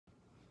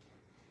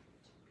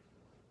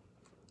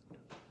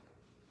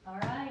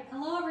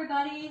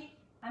everybody.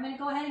 I'm going to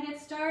go ahead and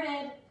get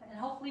started, and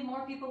hopefully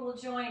more people will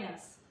join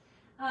us.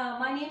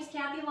 My name's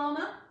Kathy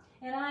Loma,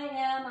 and I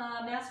am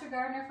a Master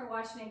Gardener for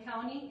Washington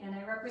County, and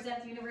I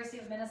represent the University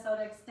of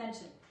Minnesota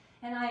Extension.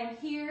 And I am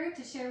here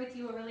to share with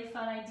you a really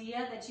fun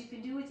idea that you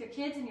can do with your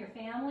kids and your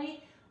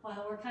family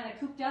while we're kind of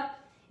cooped up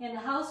in the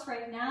house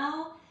right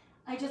now.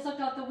 I just looked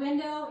out the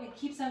window. It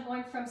keeps on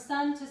going from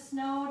sun to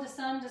snow to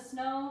sun to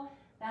snow.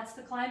 That's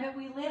the climate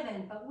we live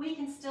in, but we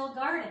can still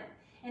garden.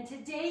 And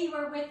today you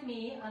are with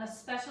me on a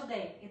special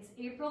day. It's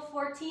April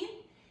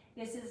 14th.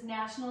 This is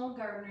National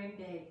Gardening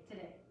Day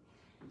today.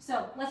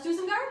 So let's do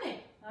some gardening,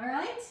 all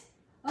right?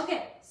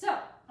 Okay, so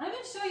I'm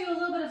going to show you a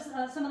little bit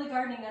of some of the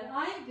gardening that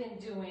I've been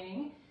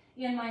doing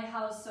in my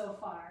house so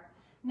far.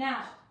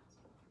 Now,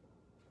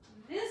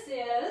 this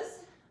is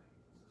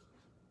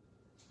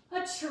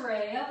a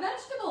tray of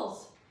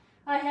vegetables.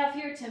 I have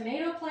here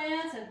tomato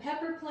plants and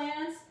pepper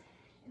plants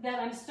that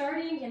I'm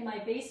starting in my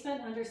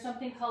basement under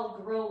something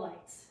called grow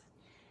lights.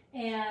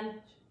 And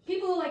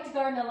people who like to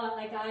garden a lot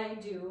like I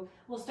do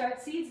will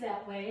start seeds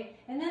that way,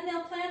 and then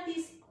they'll plant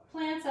these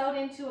plants out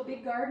into a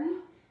big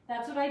garden.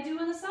 That's what I do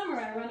in the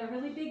summer. I run a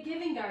really big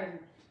giving garden.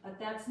 But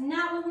that's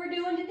not what we're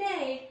doing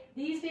today.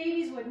 These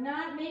babies would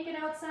not make it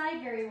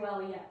outside very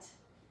well yet.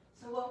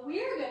 So what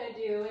we're going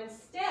to do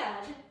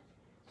instead,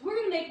 we're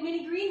going to make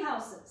mini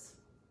greenhouses.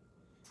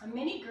 A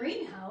mini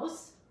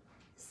greenhouse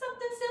is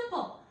something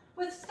simple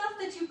with stuff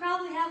that you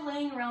probably have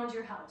laying around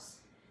your house.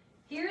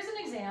 Here's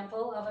an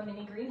example of a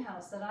mini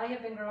greenhouse that I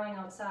have been growing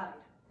outside.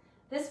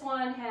 This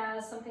one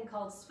has something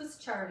called Swiss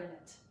chard in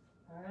it.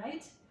 All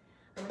right?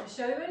 I'm going to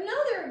show you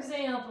another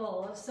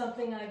example of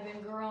something I've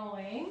been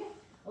growing.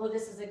 Oh,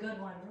 this is a good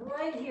one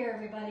right here,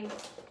 everybody.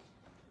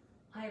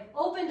 I've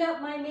opened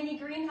up my mini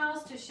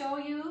greenhouse to show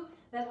you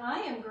that I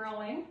am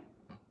growing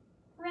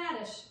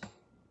radish.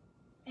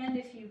 And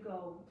if you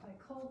go, if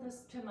I hold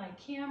this to my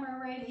camera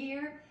right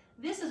here,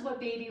 this is what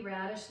baby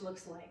radish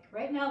looks like.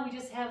 Right now we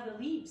just have the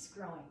leaves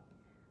growing.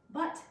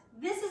 But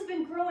this has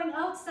been growing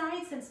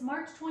outside since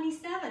March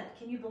 27th.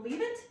 Can you believe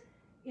it?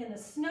 In the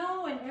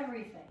snow and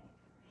everything.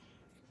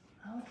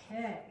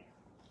 Okay.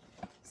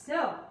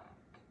 So,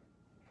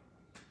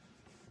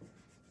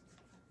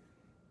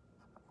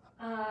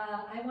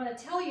 I want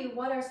to tell you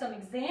what are some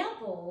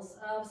examples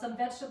of some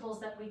vegetables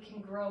that we can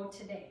grow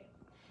today.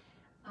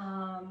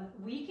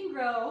 We can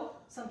grow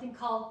something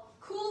called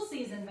cool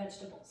season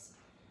vegetables.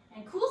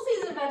 And cool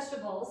season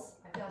vegetables,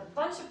 I've got a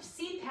bunch of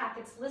seed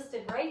packets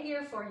listed right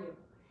here for you.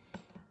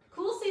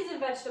 Cool season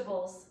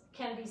vegetables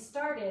can be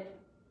started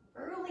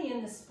early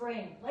in the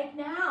spring, like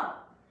now.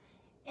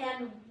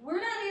 And we're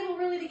not able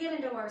really to get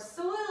into our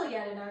soil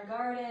yet in our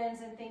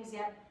gardens and things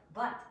yet,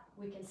 but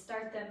we can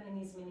start them in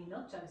these mini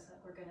milk jugs that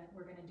we're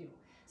gonna do.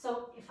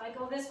 So if I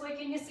go this way,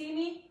 can you see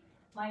me?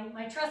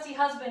 My trusty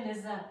husband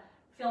is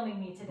filming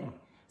me today.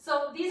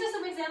 So these are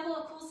some examples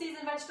of cool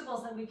season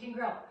vegetables that we can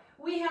grow.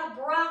 We have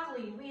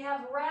broccoli, we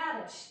have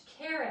radish,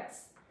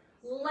 carrots,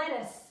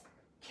 lettuce,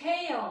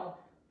 kale,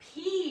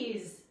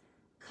 peas,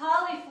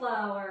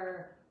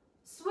 cauliflower,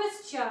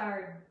 Swiss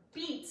chard,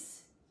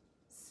 beets,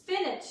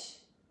 spinach,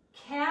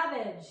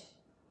 cabbage,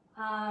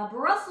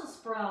 Brussels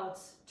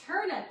sprouts,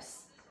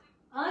 turnips,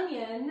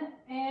 onion,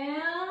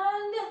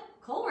 and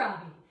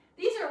kohlrabi.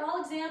 These are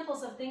all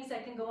examples of things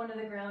that can go into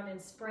the ground in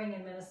spring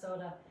in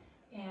Minnesota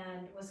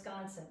and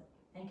Wisconsin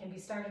and can be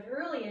started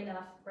early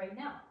enough right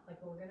now, like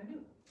what we're going to do.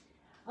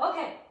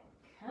 Okay,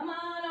 come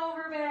on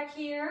over back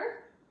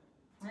here,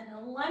 and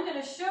I'm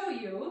going to show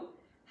you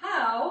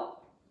how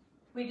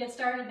we get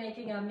started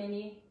making a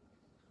mini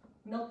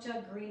milk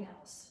jug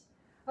greenhouse.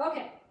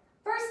 Okay,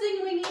 first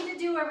thing we need to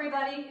do,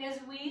 everybody, is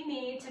we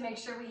need to make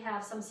sure we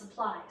have some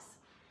supplies.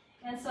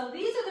 And so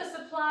these are the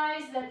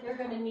supplies that you're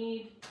going to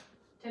need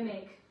to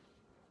make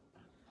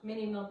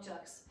mini milk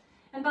jugs.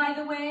 And by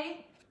the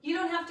way, you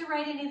don't have to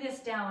write any of this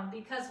down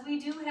because we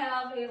do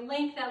have a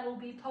link that will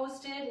be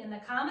posted in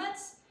the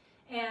comments,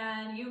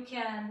 and you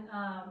can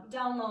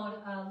download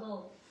a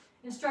little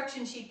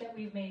instruction sheet that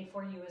we've made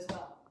for you as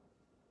well.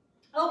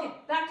 Okay,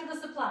 back to the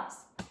supplies.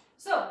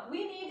 So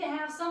we need to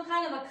have some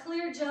kind of a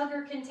clear jug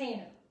or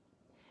container.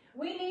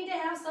 We need to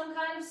have some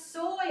kind of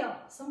soil,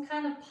 some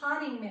kind of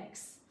potting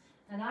mix.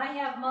 And I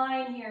have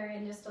mine here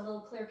in just a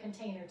little clear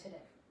container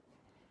today.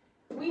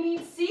 We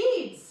need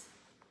seeds.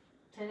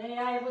 Today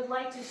I would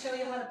like to show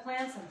you how to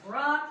plant some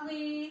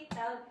broccoli,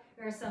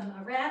 or some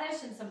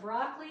radish and some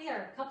broccoli,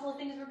 are a couple of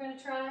things we're going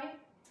to try.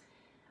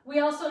 We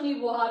also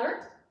need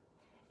water.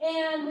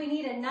 And we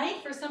need a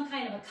knife or some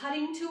kind of a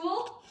cutting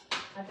tool.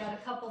 I've got a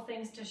couple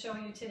things to show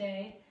you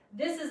today.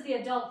 This is the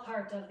adult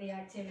part of the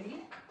activity.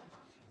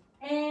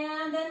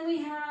 And then we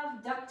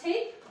have duct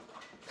tape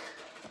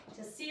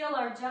to seal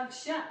our jug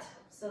shut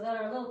so that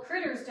our little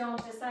critters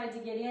don't decide to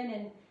get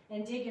in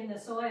and dig in the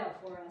soil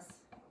for us.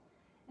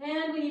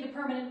 And we need a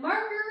permanent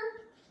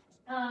marker,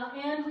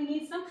 and we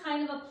need some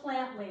kind of a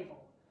plant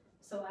label.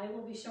 So I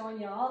will be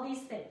showing you all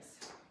these things.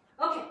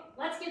 Okay,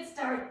 let's get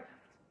started.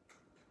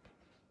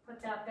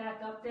 Put that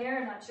back up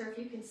there. Not sure if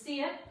you can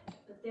see it,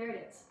 but there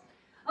it is.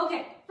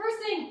 Okay, first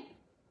thing,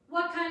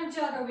 what kind of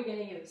jug are we going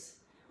to use?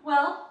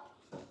 Well,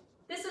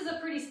 this is a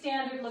pretty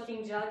standard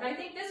looking jug. I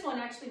think this one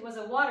actually was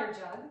a water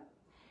jug.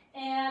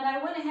 And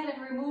I went ahead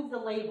and removed the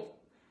label,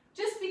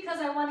 just because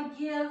I want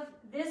to give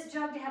this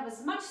jug to have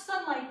as much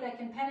sunlight that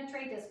can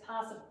penetrate as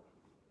possible.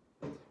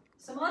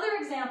 Some other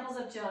examples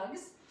of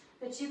jugs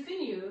that you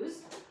can use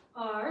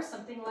are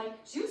something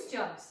like juice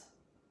jugs.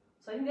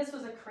 So I think this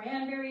was a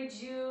cranberry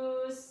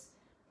juice.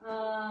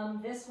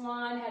 This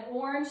one had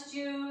orange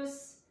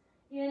juice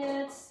in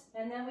it.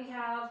 And then we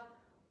have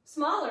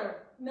smaller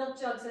milk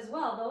jugs as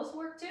well. Those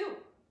work too.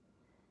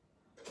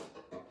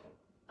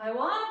 I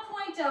want to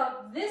point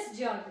out this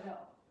jug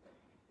though.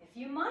 If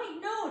you might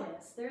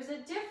notice, there's a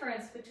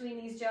difference between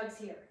these jugs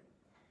here.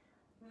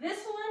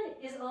 This one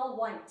is all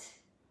white.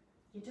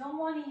 You don't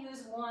want to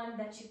use one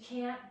that you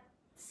can't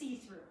see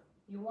through.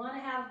 You want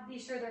to be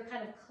sure they're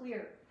kind of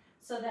clear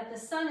so that the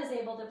sun is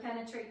able to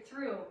penetrate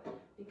through,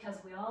 because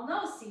we all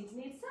know seeds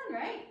need sun,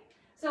 right?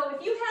 So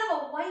if you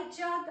have a white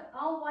jug,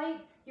 all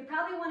white, you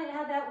probably want to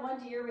add that one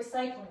to your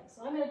recycling.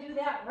 So I'm going to do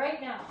that right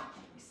now.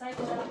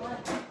 Recycle that one.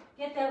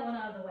 Get that one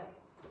out of the way.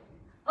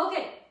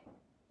 Okay,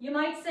 you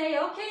might say,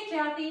 okay,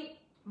 Kathy,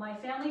 my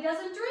family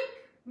doesn't drink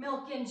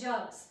milk in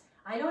jugs.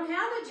 I don't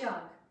have a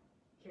jug.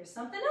 Here's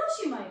something else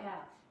you might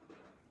have.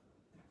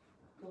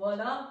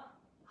 Voila.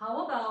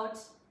 How about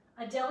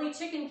a deli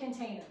chicken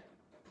container?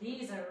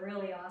 These are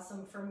really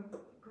awesome for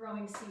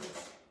growing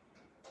seeds.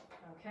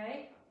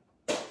 Okay,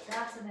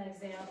 that's an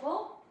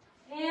example.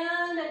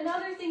 And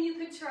another thing you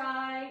could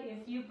try,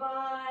 if you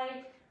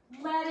buy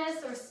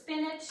lettuce or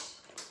spinach,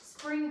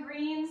 spring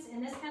greens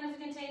in this kind of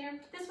container,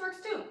 this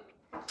works too.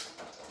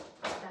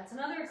 That's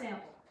another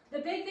example. The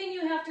big thing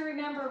you have to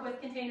remember with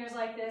containers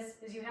like this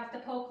is you have to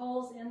poke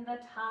holes in the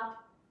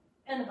top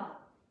and the bottom.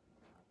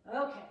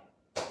 Okay.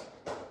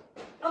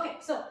 Okay,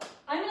 so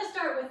I'm going to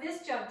start with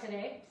this jug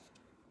today,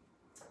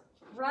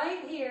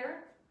 right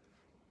here.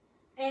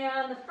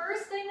 And the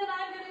first thing that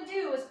I'm going to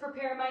do is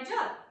prepare my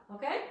jug,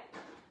 okay?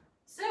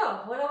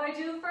 So, what do I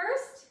do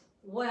first?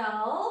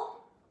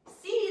 Well,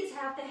 seeds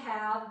have to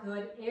have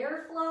good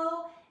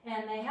airflow,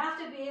 and they have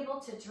to be able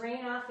to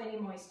drain off any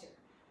moisture.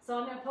 So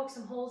I'm going to poke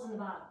some holes in the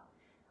bottom.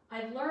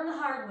 I've learned the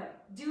hard way.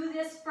 Do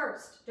this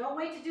first. Don't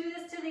wait to do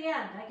this to the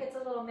end. That gets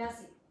a little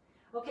messy.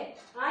 Okay,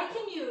 I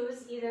can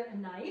use either a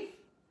knife.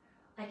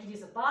 I could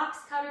use a box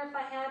cutter if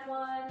I had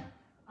one.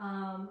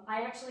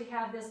 I actually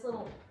have this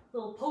little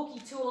pokey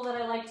tool that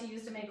I like to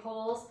use to make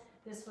holes.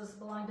 This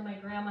belonged to my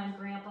grandma and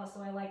grandpa,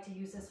 so I like to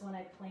use this when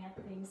I plant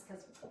things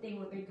because they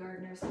were big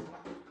gardeners.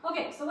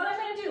 Okay, so what I'm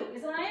going to do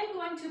is I am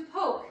going to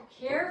poke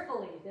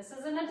carefully. This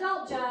is an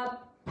adult job.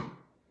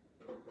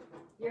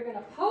 You're going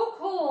to poke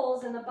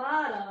holes in the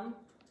bottom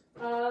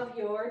of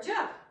your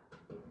jug.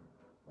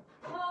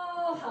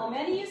 Oh, how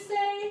many you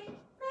say?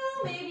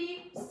 Well,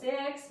 maybe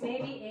 6,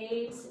 maybe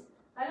 8.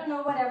 I don't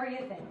know, whatever you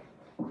think.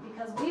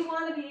 Because we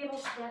want to be able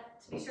to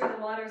be sure the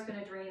water is going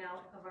to drain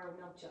out of our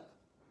milk jug.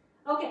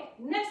 Okay,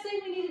 next thing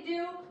we need to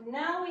do,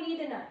 now we need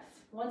a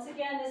knife. Once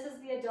again, this is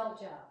the adult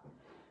job.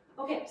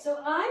 Okay,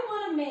 so I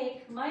want to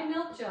make my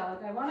milk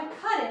jug, I want to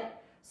cut it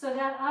so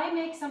that I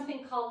make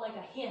something called like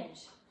a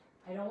hinge.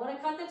 I don't want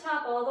to cut the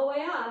top all the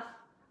way off.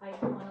 I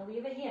want to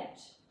leave a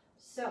hinge.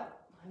 So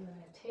I'm going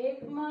to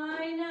take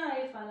my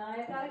knife, and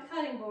I've got a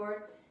cutting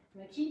board.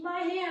 I'm going to keep my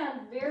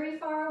hand very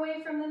far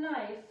away from the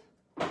knife,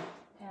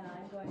 and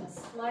I'm going to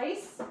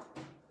slice. I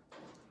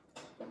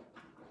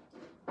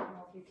don't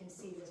know if you can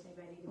see this.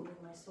 Maybe I need to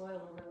move my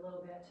soil over a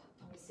little bit.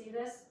 Can you see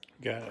this?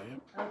 Got it,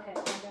 yep. Okay,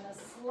 I'm going to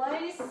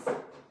slice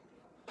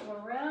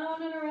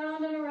around and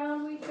around and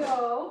around we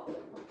go.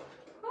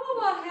 Oh,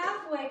 about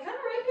halfway, kind of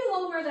right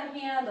below where the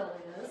handle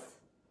is.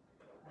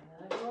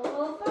 I'm going to go a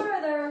little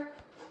farther.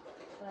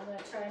 But I'm going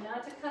to try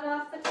not to cut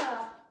off the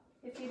top.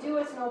 If you do,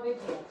 it's no big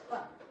deal.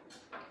 But,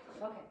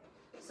 okay.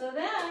 So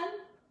then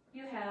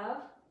you have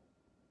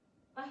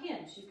a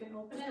hinge. You can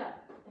open it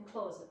up and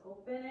close it.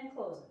 Open and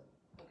close it.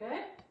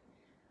 Okay?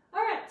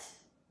 All right.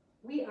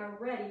 We are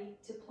ready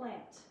to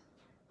plant.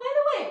 By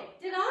the way,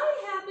 did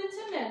I happen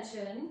to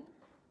mention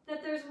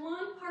that there's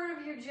one part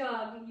of your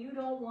jug you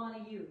don't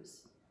want to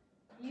use?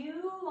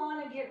 You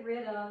want to get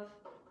rid of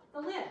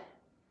the lid.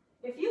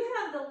 If you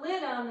have the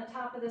lid on the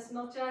top of this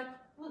milk jug,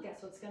 well,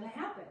 guess what's going to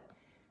happen?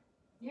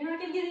 You're not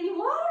going to get any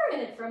water in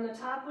it from the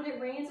top when it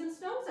rains and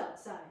snows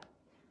outside.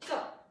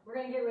 So we're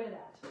going to get rid of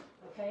that,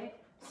 okay?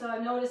 So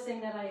I'm noticing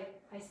that I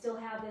still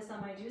have this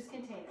on my juice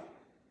container.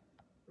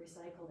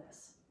 Recycle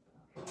this.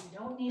 Okay, you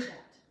don't need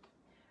that.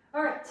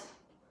 All right,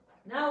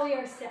 now we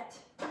are set.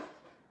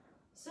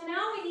 So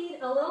now we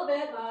need a little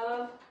bit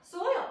of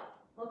soil,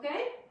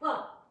 okay?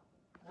 Well,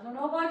 I don't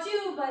know about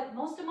you, but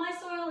most of my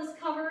soil is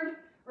covered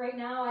right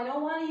now. I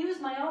don't want to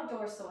use my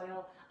outdoor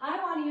soil. I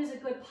want to use a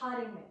good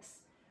potting mix.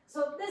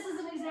 So this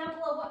is an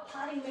example of what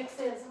potting mix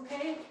is,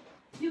 okay?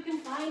 You can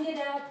find it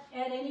at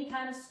any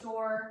kind of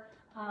store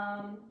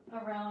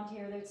around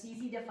here that's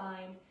easy to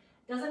find.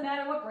 Doesn't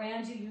matter what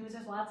brand you use.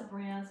 There's lots of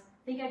brands.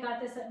 I think I got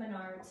this at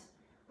Menards.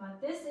 But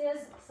this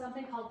is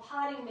something called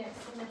potting mix,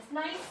 and it's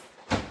nice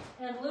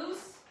and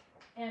loose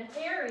and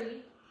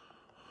airy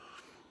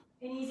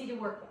and easy to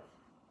work with.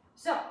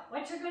 So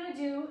what you're going to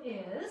do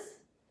is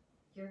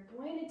you're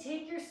going to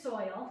take your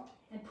soil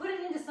and put it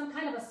into some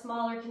kind of a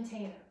smaller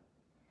container.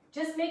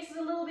 Just makes it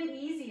a little bit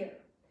easier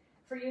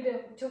for you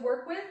to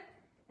work with.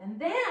 And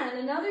then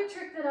another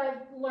trick that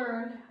I've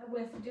learned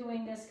with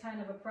doing this kind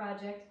of a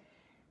project,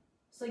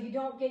 so you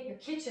don't get your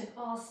kitchen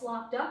all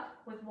slopped up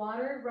with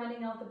water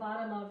running out the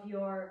bottom of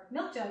your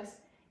milk jugs,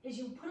 is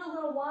you put a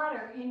little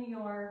water in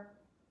your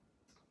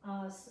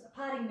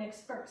potting mix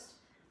first.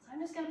 So I'm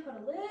just going to put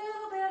a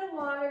little bit of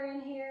water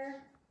in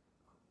here,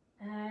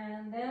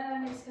 and then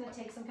I'm just going to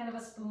take some kind of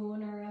a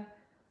spoon or a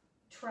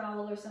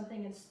trowel or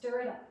something and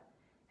stir it up.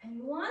 And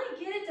you want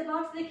to get it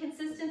about the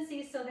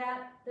consistency so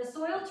that the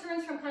soil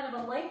turns from kind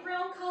of a light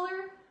brown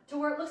color to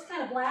where it looks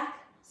kind of black,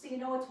 so you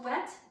know it's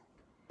wet.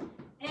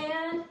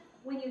 And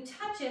when you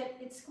touch it,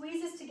 it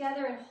squeezes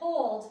together and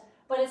holds,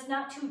 but it's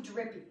not too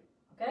drippy,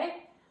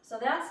 okay? So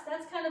that's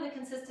kind of the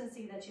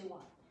consistency that you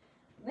want.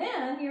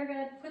 Then you're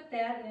going to put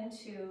that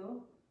into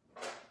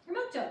your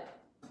milk jug.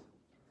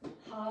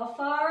 How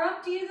far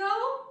up do you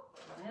go?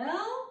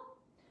 Well,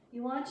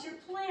 you want your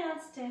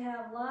plants to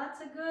have lots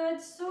of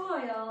good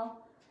soil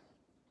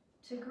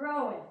to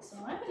grow in. So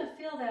I'm going to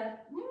fill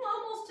that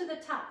almost to the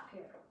top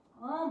here.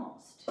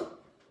 Almost. Okay.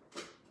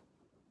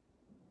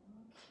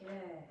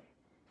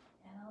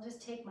 And I'll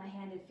just take my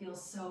hand. It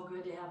feels so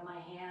good to have my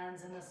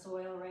hands in the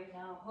soil right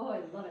now. Oh,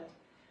 I love it.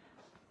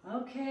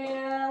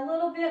 Okay, a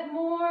little bit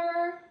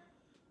more.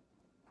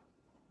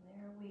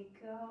 There we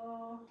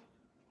go.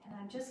 And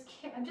I'm just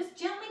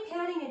gently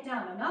patting it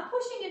down. I'm not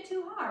pushing it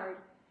too hard.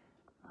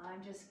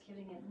 I'm just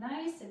giving it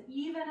nice and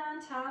even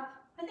on top.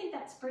 I think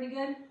that's pretty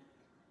good.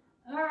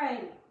 All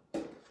right.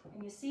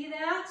 And you see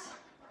that?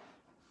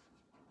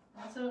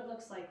 That's what it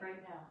looks like right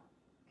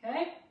now.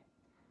 Okay?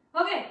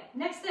 Okay,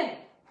 next thing.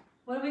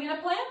 What are we going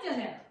to plant in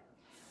there?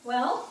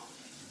 Well,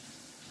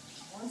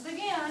 once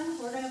again,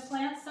 we're going to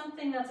plant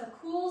something that's a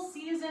cool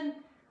season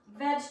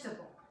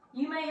vegetable.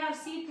 You may have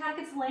seed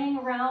packets laying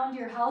around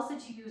your house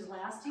that you used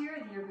last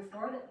year, the year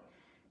before. That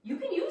you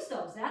can use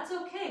those. That's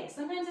okay.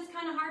 Sometimes it's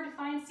kind of hard to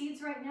find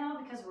seeds right now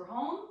because we're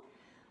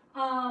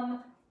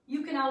home.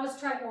 You can always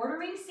try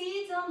ordering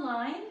seeds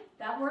online.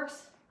 That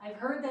works. I've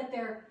heard that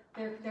they're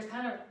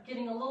kind of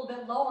getting a little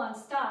bit low on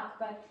stock,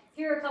 but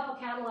here are a couple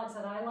catalogs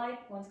that I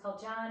like. One's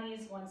called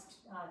Johnny's, one's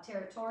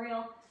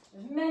Territorial.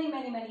 There's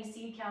many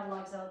seed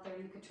catalogs out there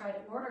you could try to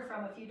order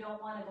from if you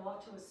don't want to go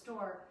out to a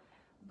store.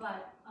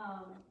 But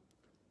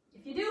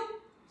if you do,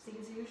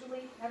 seeds are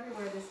usually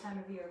everywhere this time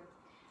of year.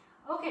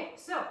 Okay,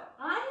 so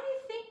I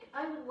think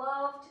I would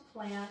love to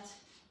plant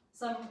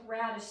some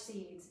radish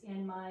seeds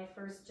in my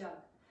first jug.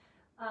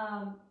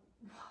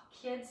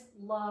 Kids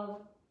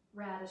love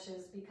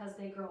radishes because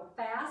they grow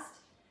fast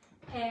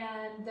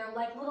and they're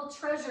like little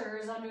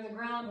treasures under the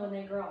ground when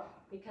they grow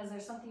because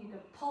there's something you can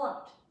pull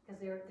out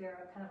because they're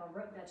kind of a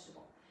root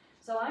vegetable.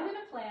 So I'm going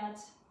to plant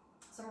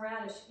some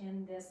radish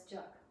in this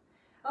jug.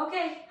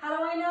 Okay, how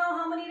do I know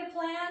how many to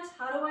plant?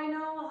 How do I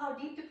know how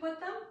deep to put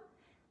them?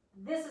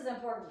 This is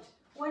important.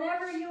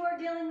 Whenever you are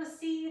dealing with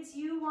seeds,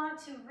 you want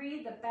to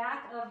read the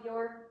back of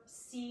your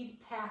seed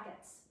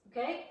packets,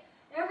 okay?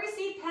 Every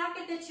seed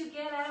packet that you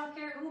get, I don't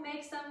care who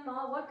makes them,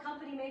 what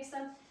company makes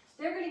them,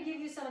 they're going to give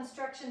you some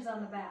instructions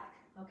on the back,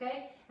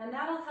 okay? And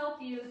that'll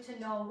help you to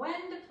know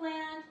when to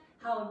plant,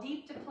 how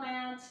deep to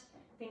plant,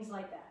 things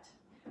like that.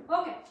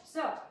 Okay,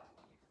 so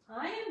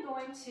I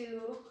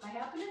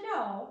happen to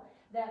know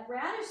that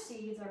radish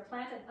seeds are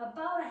planted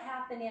about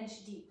 1/2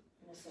 inch deep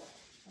in the soil,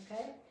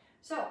 okay?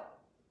 So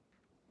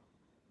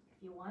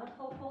if you want to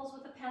poke holes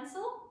with a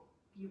pencil,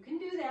 you can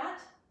do that.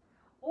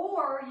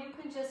 Or you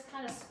can just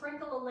kind of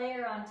sprinkle a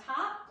layer on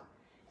top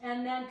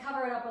and then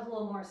cover it up with a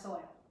little more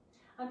soil.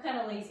 I'm kind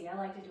of lazy. I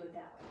like to do it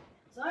that way.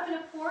 So I'm going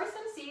to pour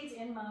some seeds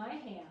in my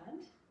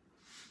hand,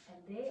 and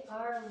they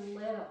are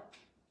little.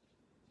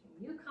 Can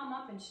you come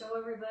up and show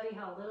everybody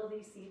how little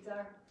these seeds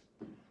are?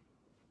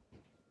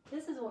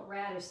 This is what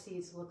radish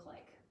seeds look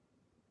like.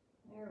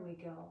 There we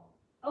go.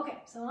 Okay,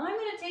 so I'm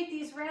going to take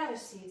these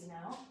radish seeds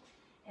now,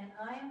 and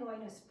I am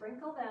going to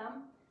sprinkle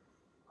them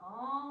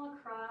all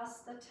across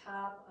the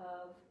top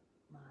of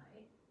my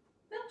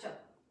milk jug.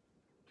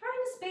 Trying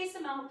to space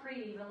them out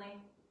pretty evenly.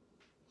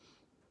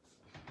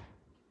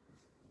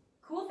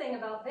 Cool thing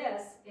about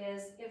this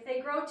is if they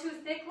grow too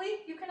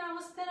thickly, you can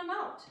always thin them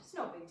out. It's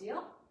no big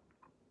deal.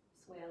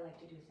 That's the way I like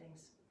to do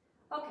things.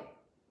 Okay,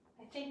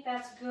 I think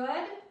that's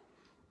good.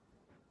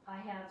 I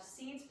have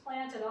seeds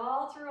planted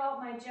all throughout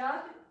my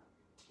jug,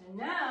 and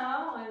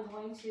now I'm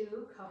going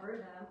to cover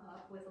them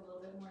up with a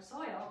little bit more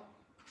soil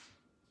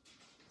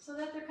so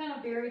that they're kind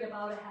of buried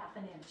about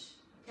 1/2 inch,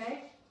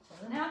 okay?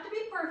 Doesn't have to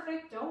be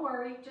perfect, don't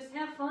worry, just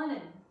have fun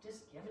and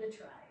just give it a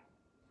try.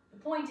 The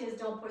point is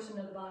don't push them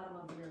to the bottom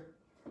of your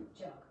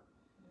jug,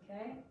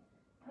 okay?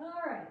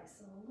 All right,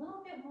 so a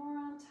little bit more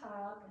on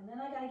top, and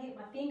then I gotta get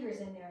my fingers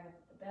in there,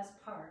 the best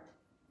part.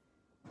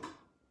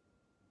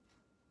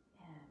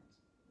 And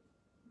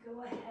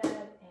go ahead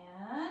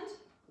and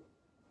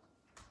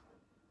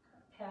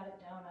pat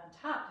it down on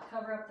top to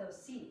cover up those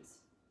seeds.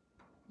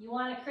 You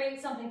want to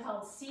create something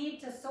called seed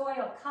to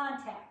soil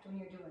contact when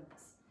you're doing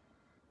this.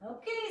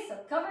 Okay, so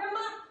cover them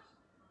up.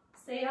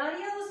 Say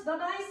adios,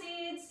 bye-bye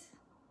seeds.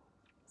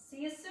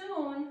 See you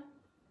soon,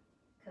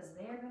 because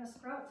they are going to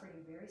sprout for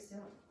you very soon.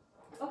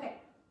 Okay,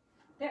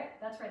 there,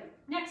 that's ready.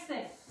 Next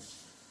thing,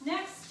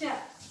 next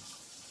step.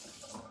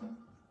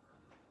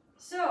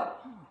 So,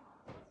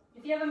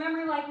 if you have a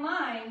memory like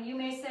mine, you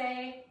may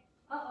say,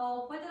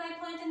 uh-oh, what did I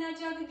plant in that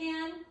jug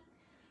again?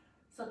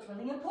 So it's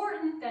really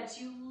important that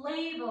you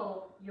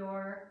label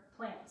your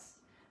plants.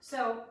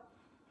 So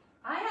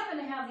I happen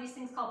to have these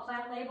things called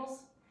plant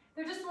labels.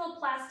 They're just little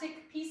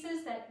plastic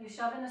pieces that you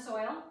shove in the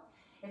soil.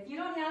 If you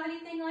don't have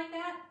anything like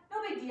that, no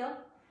big deal.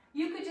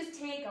 You could just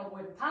take a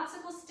wooden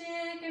popsicle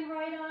stick and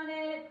write on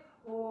it,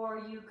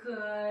 or you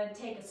could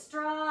take a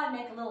straw and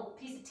make a little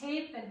piece of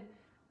tape and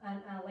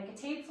like a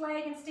tape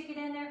flag and stick it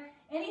in there.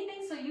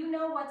 Anything so you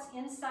know what's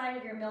inside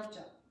of your milk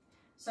jug.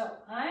 So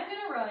I'm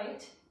going to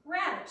write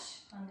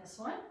radish on this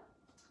one.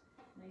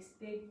 Nice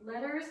big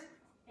letters.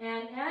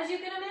 And as you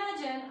can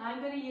imagine, I'm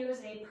going to use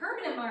a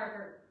permanent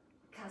marker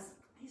because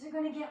these are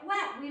going to get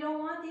wet. We don't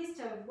want these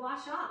to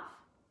wash off.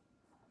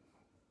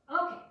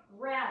 Okay,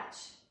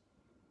 radish.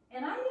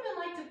 And I even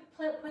like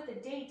to put the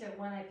date of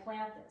when I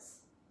plant this.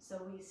 So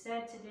we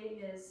said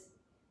today is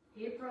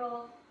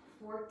April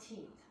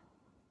 14th.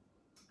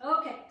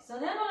 Okay, so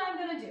then what I'm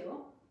going to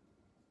do,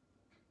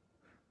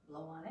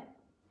 blow on it,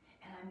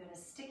 and I'm going to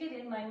stick it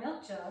in my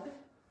milk jug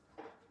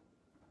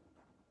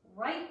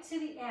right to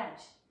the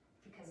edge,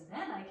 because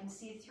then I can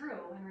see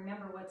through and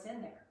remember what's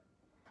in there.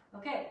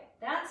 Okay,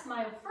 that's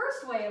my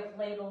first way of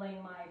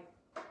labeling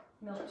my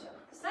milk jug.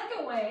 The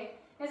second way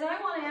is I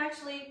want to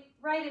actually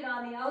write it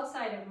on the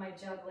outside of my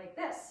jug like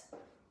this.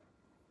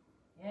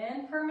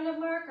 In permanent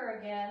marker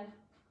again,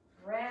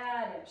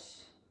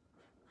 radish.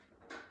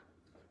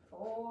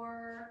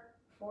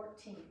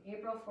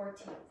 April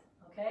 14th,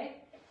 okay?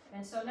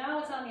 And so now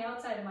it's on the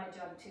outside of my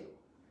jug too.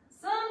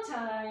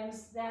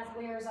 Sometimes that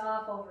wears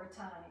off over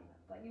time,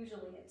 but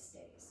usually it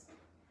stays.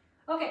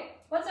 Okay,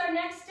 what's our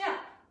next step?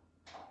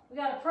 We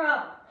got a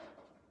problem.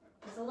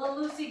 It's a little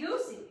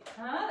loosey-goosey,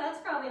 huh? That's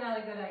probably not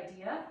a good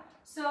idea.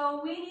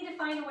 So we need to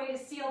find a way to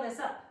seal this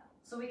up.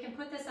 So we can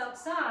put this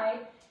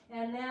outside,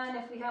 and then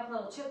if we have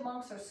little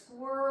chipmunks or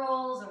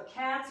squirrels or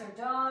cats or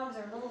dogs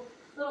or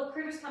little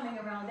critters coming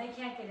around, they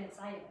can't get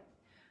inside of it.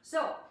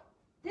 So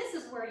this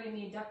is where you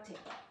need duct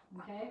tape,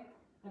 okay?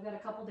 I've got a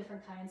couple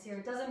different kinds here.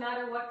 It doesn't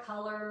matter what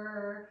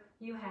color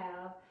you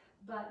have,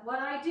 but what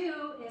I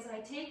do is I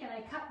take and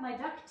I cut my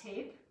duct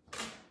tape,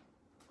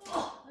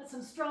 oh, that's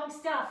some strong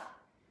stuff,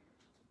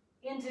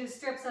 into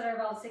strips that are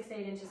about 6 to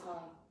 8 inches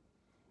long.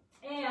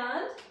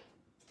 And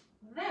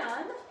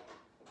then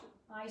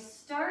I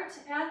start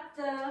at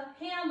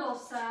the handle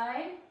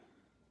side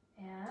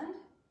and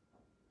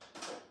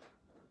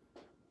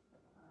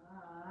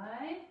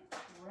I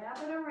wrap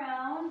it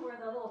around where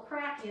the little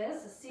crack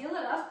is to seal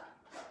it up.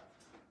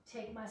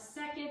 Take my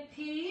second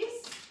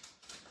piece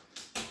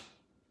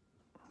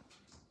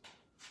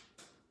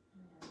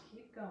and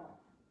keep going.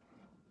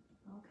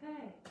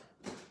 Okay.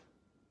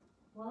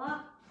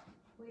 Voila,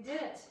 we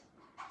did it.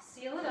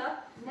 Seal it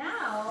up.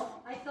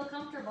 Now I feel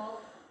comfortable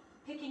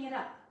picking it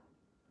up.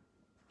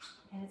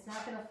 And it's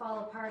not going to fall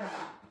apart on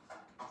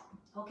me.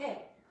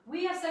 Okay,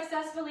 we have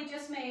successfully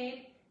just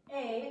made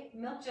a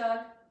milk jug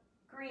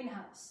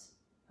greenhouse.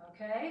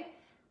 Okay,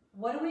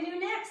 what do we do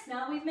next?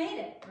 Now we've made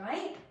it,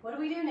 right? What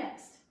do we do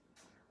next?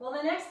 Well,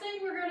 the next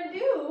thing we're going to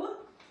do,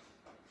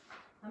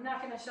 I'm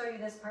not going to show you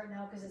this part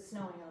now because it's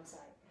snowing outside,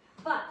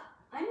 but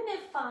I'm going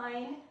to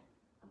find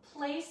a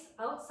place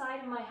outside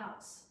of my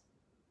house.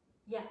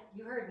 Yeah,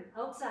 you heard me,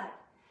 outside.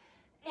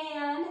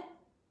 And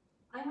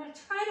I'm going to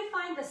try to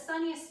find the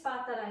sunniest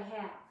spot that I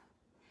have.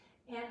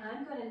 And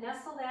I'm going to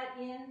nestle that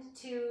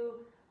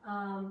into,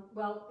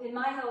 well, in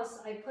my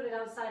house, I put it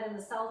outside on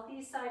the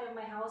southeast side of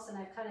my house, and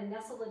I've kind of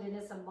nestled it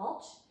into some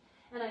mulch.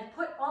 And I've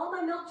put all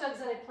my milk jugs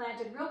that I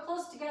planted real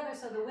close together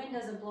so the wind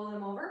doesn't blow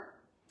them over.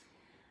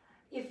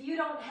 If you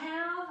don't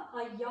have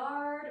a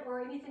yard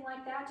or anything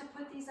like that to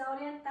put these out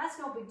in, that's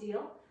no big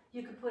deal.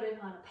 You could put it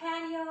on a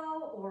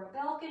patio or a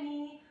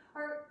balcony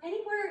or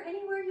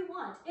anywhere you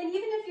want. And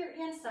even if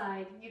you're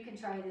inside, you can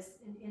try this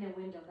in a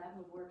window. That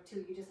would work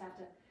too. You just have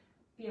to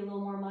be a little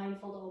more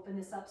mindful to open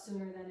this up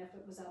sooner than if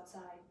it was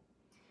outside.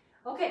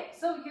 Okay,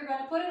 so you're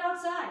going to put it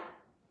outside.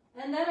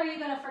 And then are you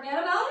going to forget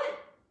about it?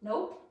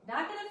 Nope,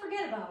 not going to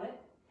forget about it.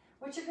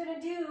 What you're going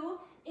to do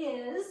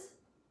is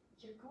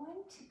you're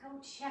going to go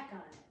check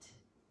on it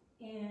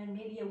in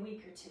maybe a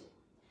week or two.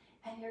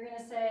 And you're going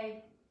to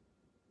say,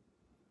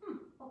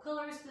 what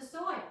color is the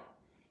soil?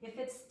 If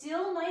it's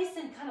still nice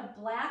and kind of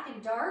black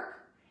and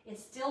dark,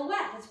 it's still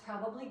wet, it's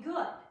probably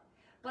good.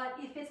 But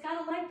if it's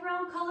got a light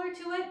brown color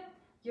to it,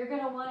 you're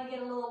going to want to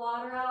get a little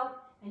water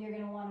out and you're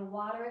going to want to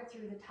water it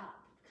through the top.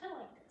 Kind of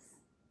like this.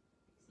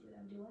 See what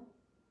I'm doing?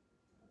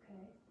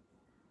 Okay.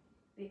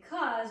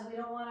 Because we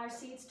don't want our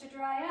seeds to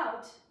dry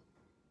out.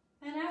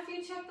 And after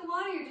you check the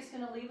water, you're just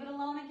going to leave it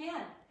alone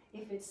again.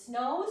 If it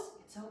snows,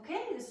 it's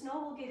okay. The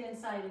snow will get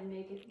inside and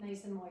make it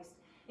nice and moist.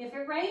 If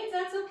it rains,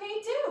 that's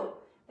okay too.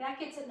 That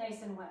gets it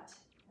nice and wet,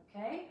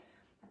 okay?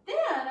 But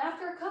then,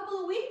 after a couple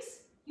of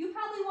weeks, you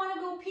probably want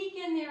to go peek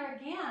in there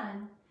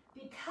again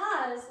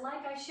because,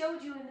 like I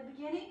showed you in the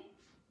beginning,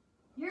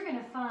 you're going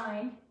to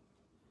find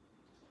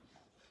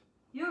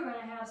you're going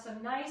to have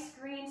some nice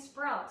green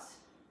sprouts.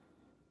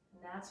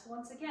 And that's,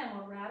 once again,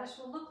 what radish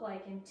will look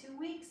like in 2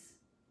 weeks.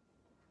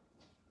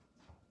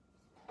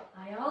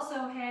 I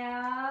also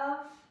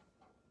have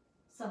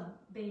some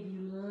baby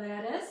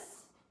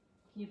lettuce.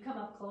 Can you come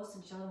up close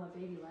and show them what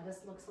baby lettuce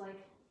looks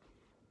like?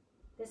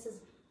 This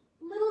is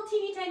little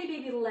teeny tiny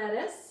baby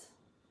lettuce.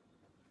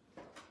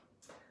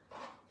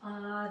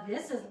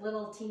 This is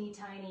little teeny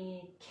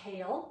tiny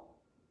kale.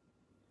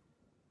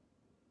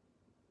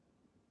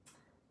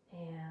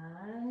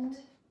 And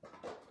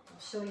I'll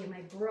show you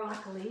my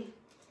broccoli.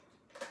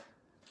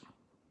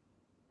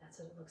 That's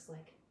what it looks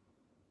like.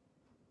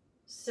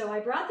 So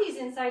I brought these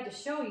inside to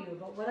show you,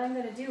 but what I'm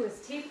going to do is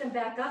tape them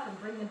back up and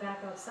bring them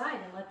back outside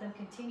and let them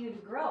continue to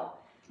grow.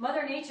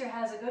 Mother Nature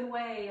has a good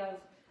way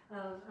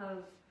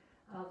of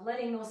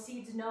letting those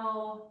seeds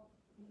know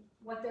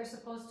what they're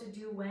supposed to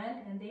do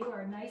when, and they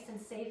are nice and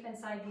safe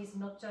inside these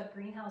milk jug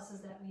greenhouses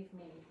that we've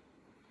made.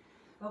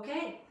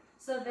 Okay,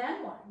 so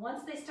then what?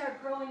 Once they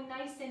start growing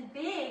nice and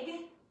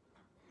big,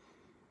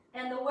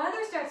 and the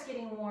weather starts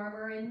getting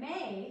warmer in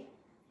May,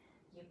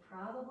 you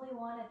probably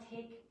want to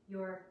take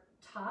your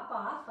top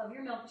off of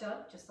your milk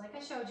jug, just like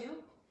I showed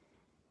you.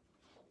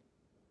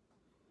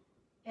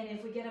 And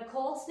if we get a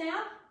cold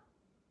snap,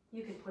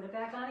 you can put it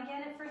back on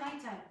again for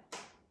nighttime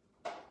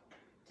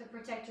to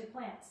protect your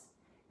plants.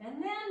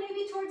 And then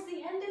maybe towards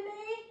the end of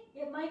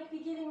May, it might be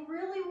getting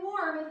really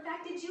warm. In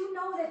fact, did you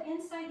know that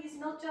inside these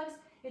milk jugs,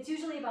 it's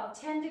usually about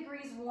 10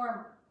 degrees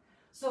warmer.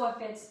 So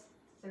if it's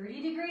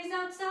 30 degrees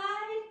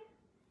outside,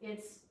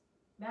 it's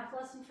math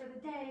lesson for the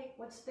day.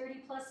 What's 30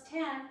 plus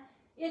 10?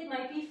 It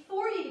might be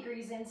 40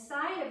 degrees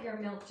inside of your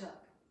milk jug.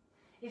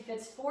 If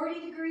it's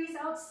 40 degrees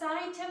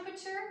outside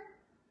temperature,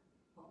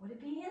 what would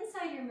it be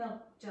inside your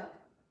milk jug?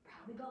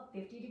 Probably about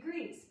 50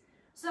 degrees.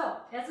 So,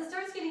 as it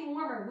starts getting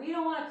warmer, we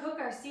don't want to cook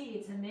our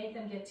seeds and make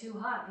them get too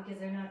hot because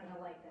they're not going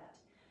to like that.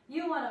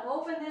 You want to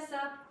open this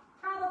up.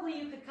 Probably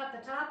you could cut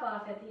the top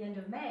off at the end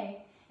of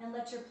May and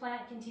let your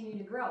plant continue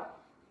to grow.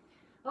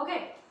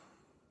 Okay,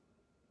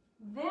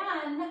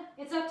 then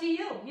it's up to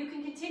you. You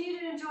can continue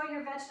to enjoy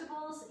your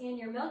vegetables in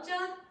your milk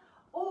jug,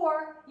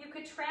 or you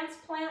could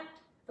transplant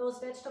those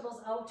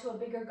vegetables out to a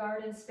bigger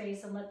garden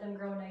space and let them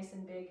grow nice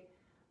and big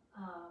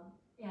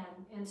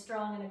and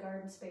strong in a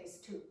garden space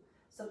too.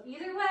 So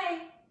either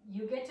way,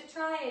 you get to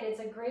try it. It's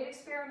a great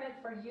experiment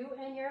for you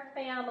and your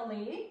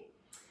family.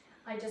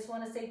 I just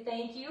want to say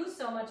thank you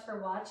so much for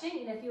watching.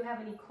 And if you have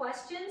any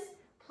questions,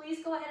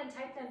 please go ahead and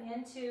type them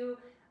into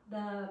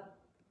the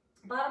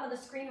bottom of the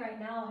screen right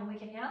now and we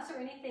can answer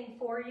anything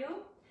for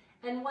you.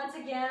 And once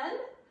again,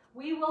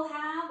 we will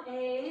have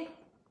a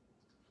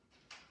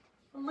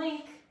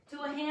link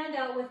to a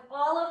handout with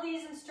all of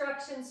these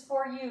instructions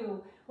for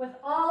you, with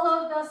all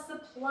of the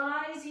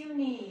supplies you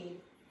need,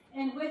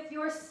 and with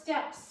your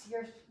steps,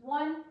 your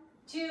 1,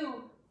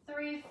 2,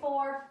 3,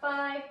 4,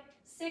 5,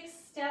 6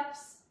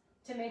 steps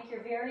to make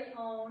your very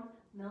own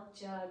milk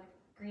jug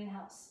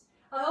greenhouse.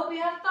 I hope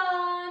you have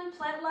fun,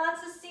 plant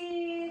lots of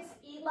seeds,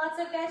 eat lots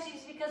of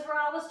veggies because we're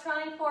always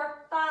trying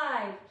for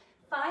 5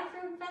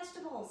 fruit and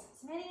vegetables,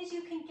 as many as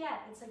you can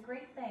get. It's a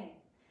great thing.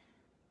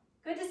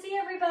 Good to see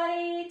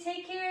everybody.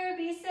 Take care,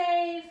 be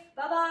safe.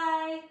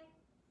 Bye-bye.